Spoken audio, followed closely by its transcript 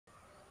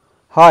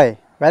Hi,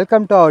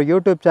 welcome to our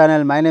YouTube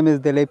channel. My name is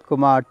Dilip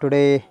Kumar.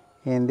 Today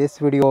in this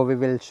video we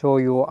will show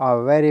you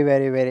a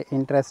very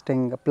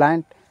interesting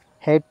plant.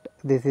 Het,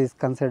 this is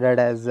considered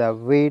as a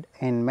weed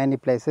in many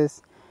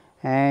places,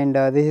 and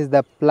this is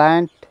the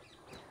plant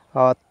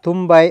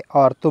Thumbai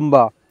or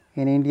Thumba.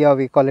 In India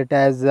we call it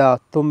as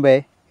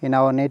Thumbai in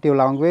our native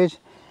language,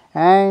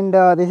 and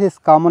this is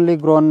commonly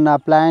grown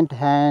plant,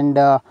 and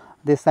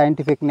this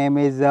scientific name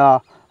is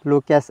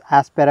Leucas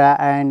Aspera,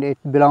 and it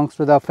belongs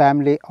to the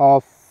family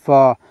of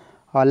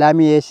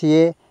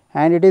Lamiaceae,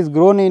 and it is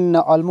grown in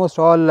almost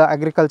all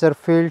agriculture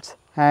fields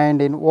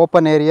and in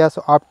open areas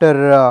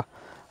after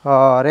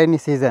rainy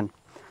season.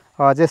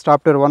 Just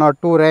after 1 or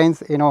 2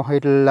 rains, it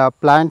will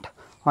plant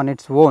on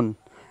its own,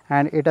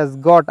 and it has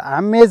got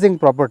amazing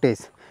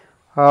properties.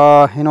 We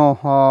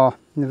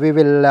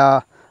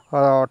will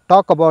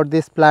talk about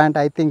this plant.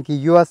 I think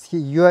you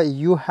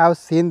have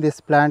seen this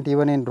plant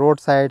even in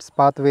roadsides,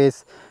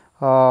 pathways,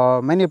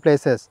 many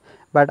places,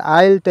 but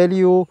I will tell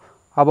you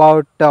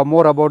about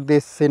more about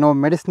this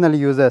medicinal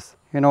uses.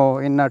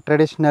 In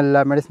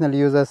traditional medicinal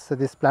uses,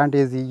 this plant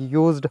is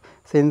used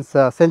since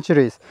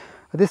centuries.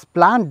 This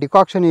plant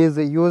decoction is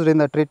used in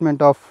the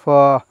treatment of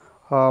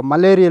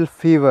malarial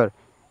fever.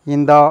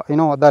 In the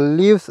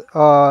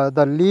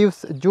the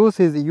leaves juice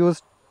is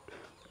used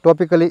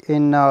topically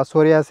in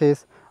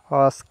psoriasis,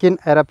 skin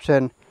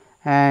eruption,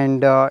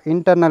 and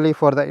internally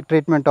for the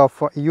treatment of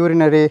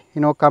urinary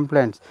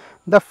complaints.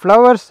 The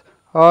flowers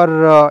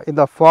are in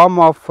the form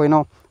of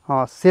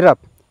syrup,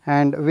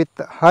 and with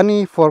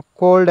honey for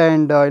cold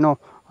and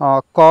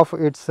cough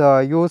it's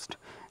used,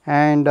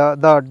 and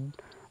the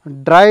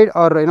dried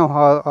or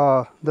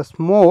the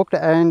smoked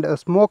and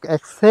smoke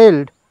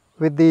exhaled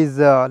with these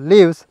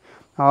leaves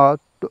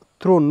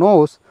through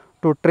nose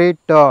to treat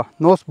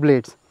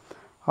nosebleeds.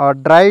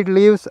 Dried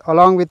leaves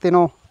along with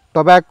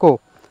tobacco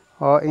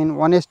in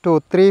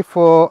 1:3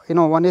 for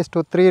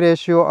 1:3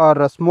 ratio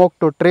are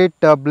smoked to treat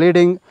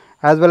bleeding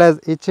as well as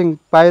itching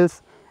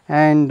piles,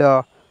 and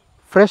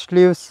fresh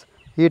leaves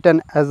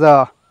eaten as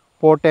a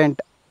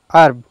potent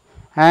herb.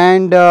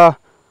 And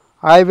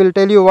I will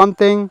tell you one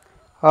thing,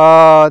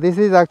 this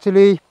is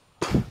actually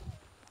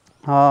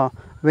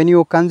when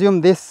you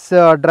consume this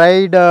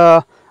dried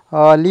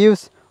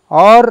leaves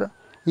or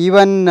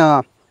even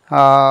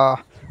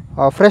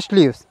fresh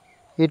leaves,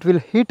 it will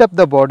heat up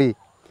the body,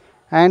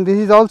 and this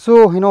is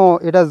also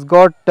it has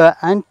got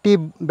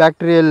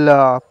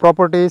antibacterial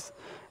properties,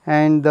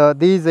 and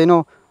these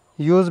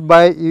used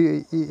by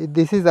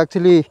this is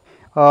actually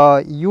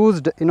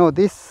used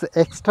this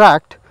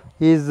extract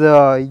is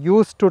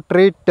used to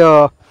treat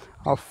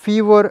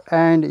fever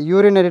and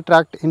urinary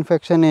tract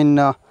infection in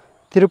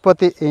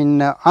Tirupati in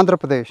Andhra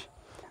Pradesh,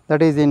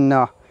 that is in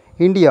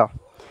India.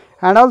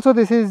 And also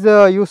this is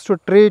used to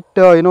treat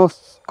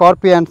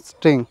scorpion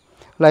sting.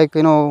 Like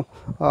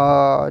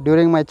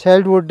during my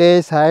childhood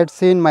days, I had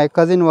seen my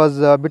cousin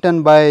was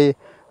bitten by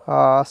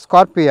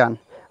scorpion.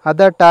 At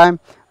that time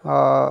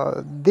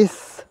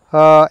this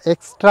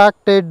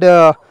extracted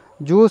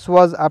juice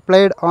was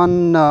applied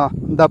on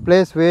the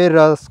place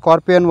where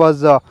scorpion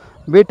was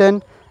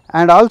bitten,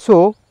 and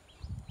also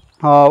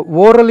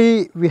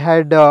orally we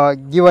had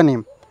given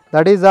him.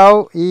 That is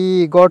how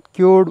he got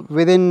cured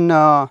within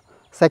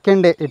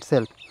second day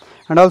itself.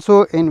 And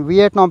also in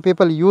Vietnam,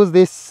 people use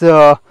this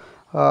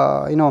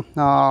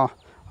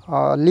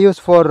leaves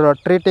for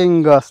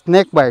treating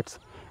snake bites,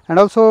 and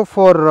also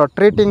for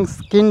treating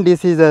skin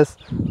diseases,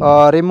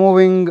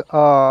 removing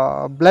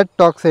blood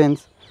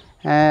toxins,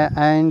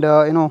 and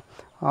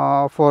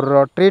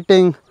for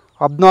treating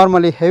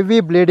abnormally heavy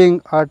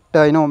bleeding at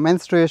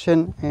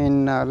menstruation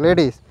in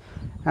ladies,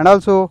 and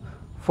also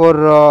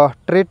for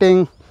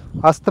treating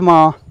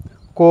asthma,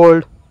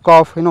 cold,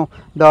 cough.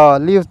 The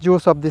leaf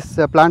juice of this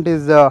plant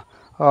is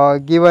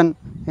given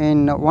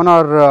in 1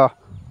 or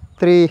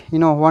 3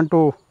 1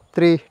 to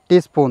 3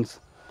 teaspoons.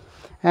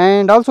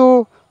 And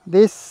also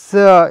this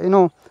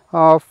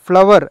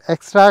flower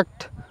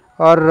extract,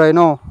 or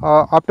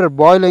after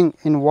boiling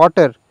in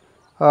water,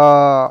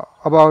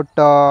 about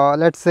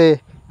let us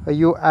say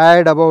you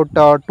add about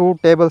 2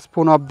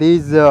 tablespoon of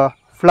these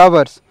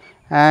flowers,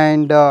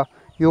 and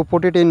you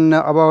put it in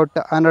about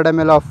 100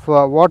 ml of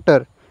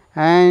water,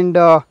 and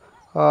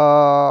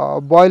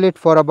boil it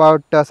for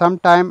about some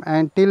time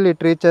until it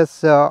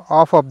reaches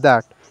half of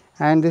that,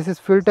 and this is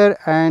filtered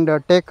and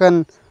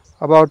taken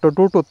about 2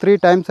 to 3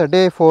 times a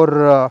day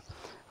for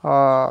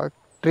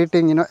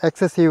treating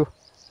excessive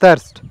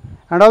thirst.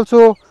 And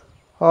also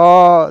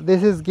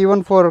this is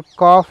given for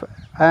cough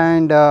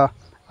and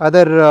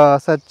other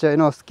such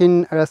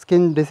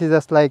skin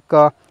diseases like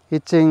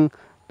itching,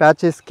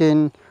 patchy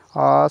skin,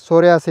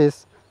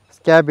 psoriasis,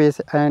 scabies,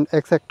 and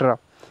etc.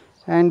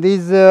 And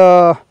these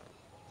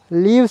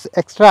leaves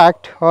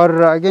extract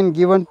are again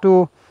given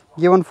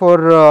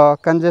for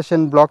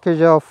congestion,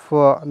 blockage of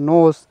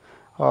nose,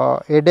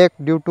 headache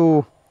due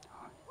to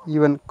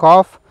even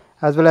cough,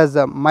 as well as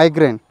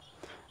migraine.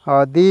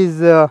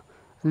 These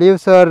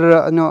leaves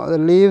are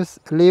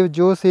leaf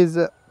juice is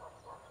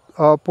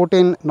put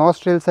in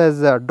nostrils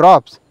as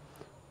drops.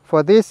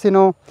 For this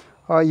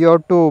you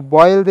have to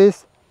boil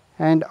this,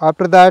 and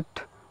after that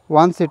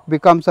once it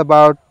becomes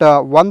about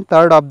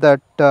 1/3 of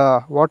that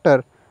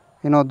water,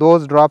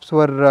 those drops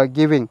were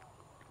giving.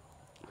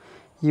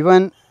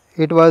 Even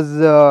it was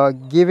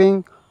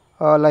giving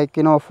like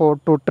for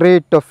to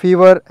treat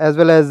fever as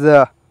well as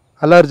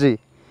allergy.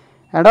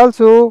 And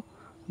also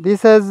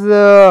this has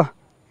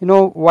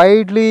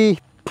widely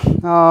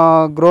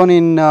grown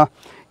in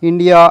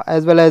India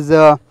as well as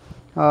uh,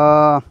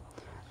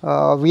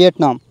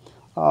 Vietnam.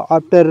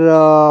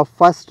 After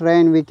first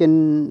rain we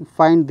can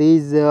find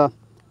these what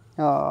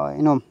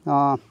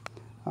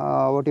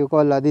you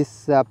call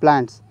these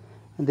plants,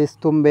 this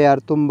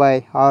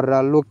Thumbai or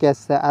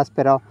Leucas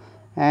Aspera,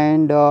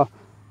 and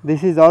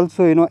this is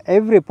also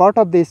every part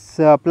of this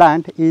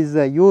plant is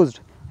used,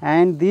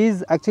 and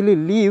these actually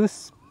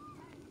leaves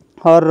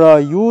are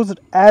used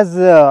as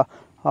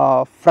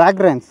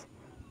fragrance,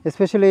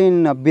 especially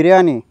in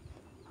biryani.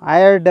 I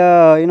had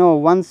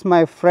once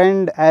my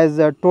friend has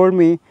told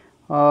me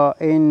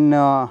in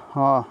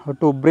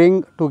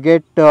to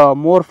get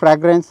more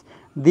fragrance,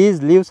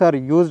 these leaves are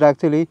used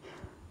actually.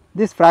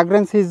 This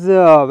fragrance is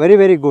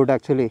very good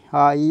actually,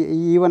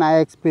 even I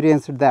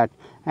experienced that.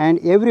 And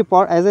every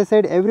part, as I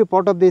said, every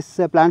part of this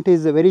plant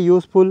is very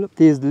useful.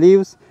 These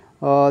leaves,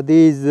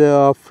 these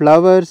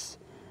flowers,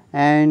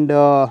 and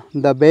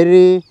the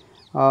berry,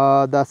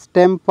 the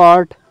stem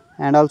part,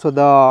 and also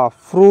the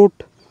fruit,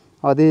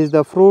 this is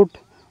the fruit,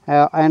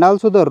 and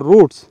also the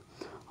roots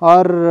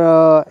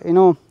are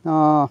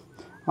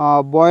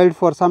boiled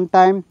for some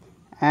time,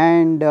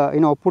 and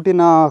put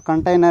in a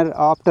container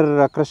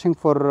after crushing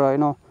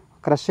for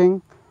crushing,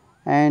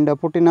 and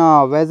put in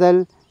a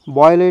vessel,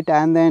 boil it,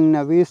 and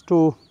then we used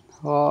to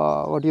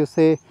what you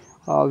say,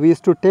 we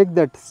used to take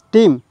that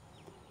steam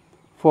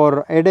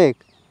for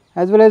headache.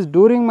 As well as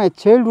during my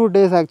childhood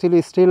days,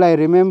 actually still I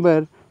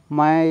remember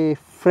my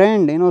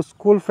friend,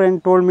 school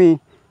friend told me,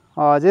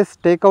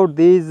 just take out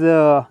these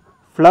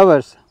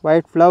flowers,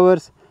 white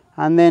flowers,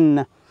 and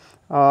then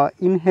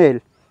inhale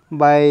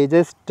by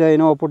just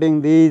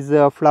putting these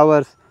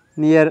flowers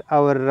near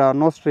our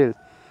nostrils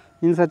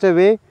in such a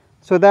way,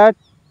 so that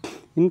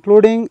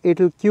including it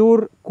will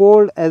cure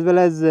cold as well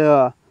as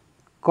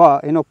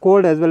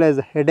cold as well as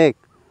headache.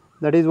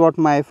 That is what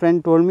my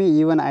friend told me.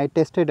 Even I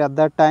tested at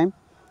that time.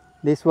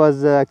 This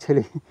was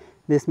actually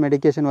this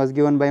medication was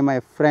given by my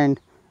friend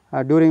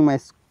during my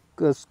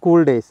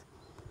school days.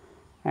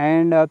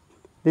 And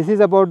this is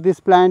about this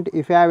plant.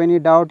 If you have any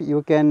doubt,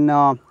 you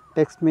can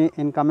text me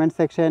in comment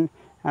section,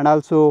 and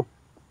also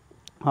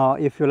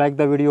if you like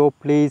the video,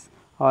 please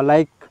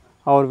like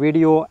our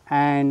video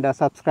and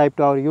subscribe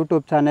to our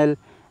YouTube channel,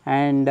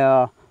 and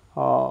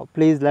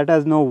please let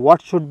us know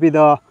what should be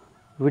the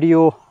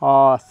video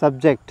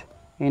subject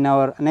in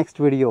our next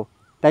video.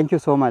 Thank you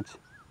so much.